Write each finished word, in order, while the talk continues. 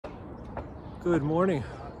Good morning.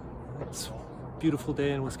 It's a beautiful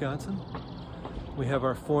day in Wisconsin. We have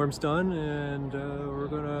our forms done and we're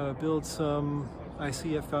going to build some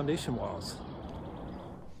ICF foundation walls.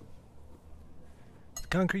 The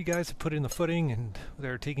concrete guys have put in the footing and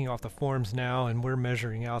they're taking off the forms now, and we're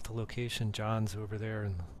measuring out the location. John's over there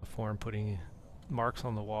in the form putting marks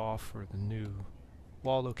on the wall for the new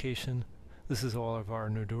wall location. This is all of our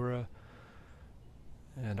Nudura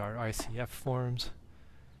and our ICF forms.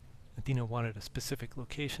 Adina wanted a specific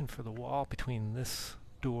location for the wall between this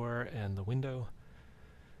door and the window,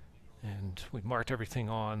 and we marked everything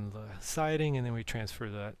on the siding, and then we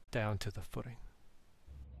transferred that down to the footing.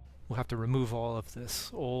 We'll have to remove all of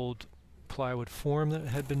this old plywood form that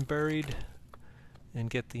had been buried and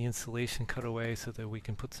get the insulation cut away so that we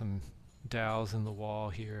can put some dowels in the wall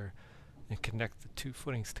here and connect the two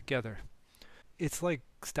footings together. It's like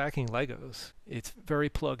stacking Legos. It's very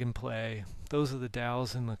plug and play. Those are the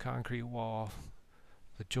dowels in the concrete wall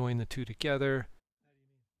that join the two together.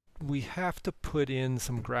 We have to put in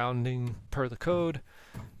some grounding per the code,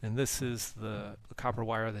 and this is the copper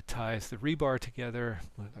wire that ties the rebar together.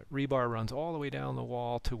 That rebar runs all the way down the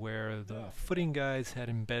wall to where the footing guys had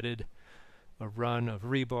embedded a run of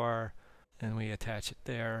rebar, and we attach it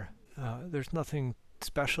there. There's nothing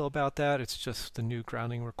special about that. It's just the new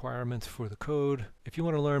grounding requirements for the code. If you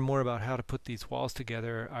want to learn more about how to put these walls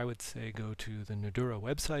together, I would say go to the Nudura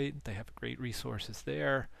website. They have great resources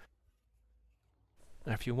there.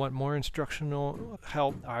 And if you want more instructional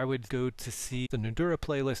help, I would go to see the Nudura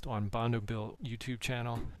playlist on Bondo Bill YouTube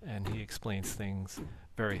channel, and he explains things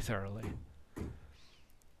very thoroughly.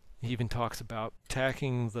 He even talks about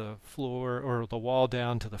tacking the floor or the wall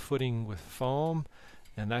down to the footing with foam,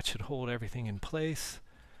 and that should hold everything in place.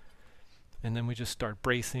 And then we just start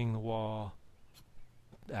bracing the wall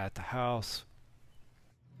at the house.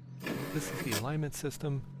 This is the alignment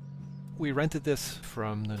system. We rented this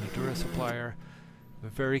from the Nudura supplier.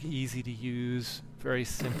 Very easy to use, very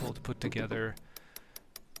simple to put together,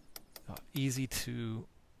 easy to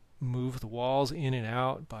move the walls in and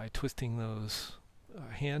out by twisting those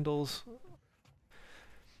handles.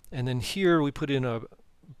 And then here we put in a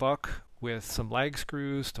buck with some lag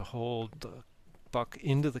screws to hold the buck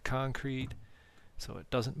into the concrete so it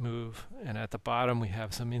doesn't move. And at the bottom we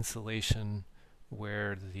have some insulation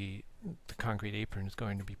where the concrete apron is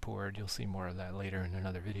going to be poured. You'll see more of that later in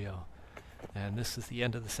another video. And this is the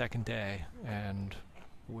end of the second day, and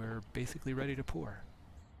we're basically ready to pour.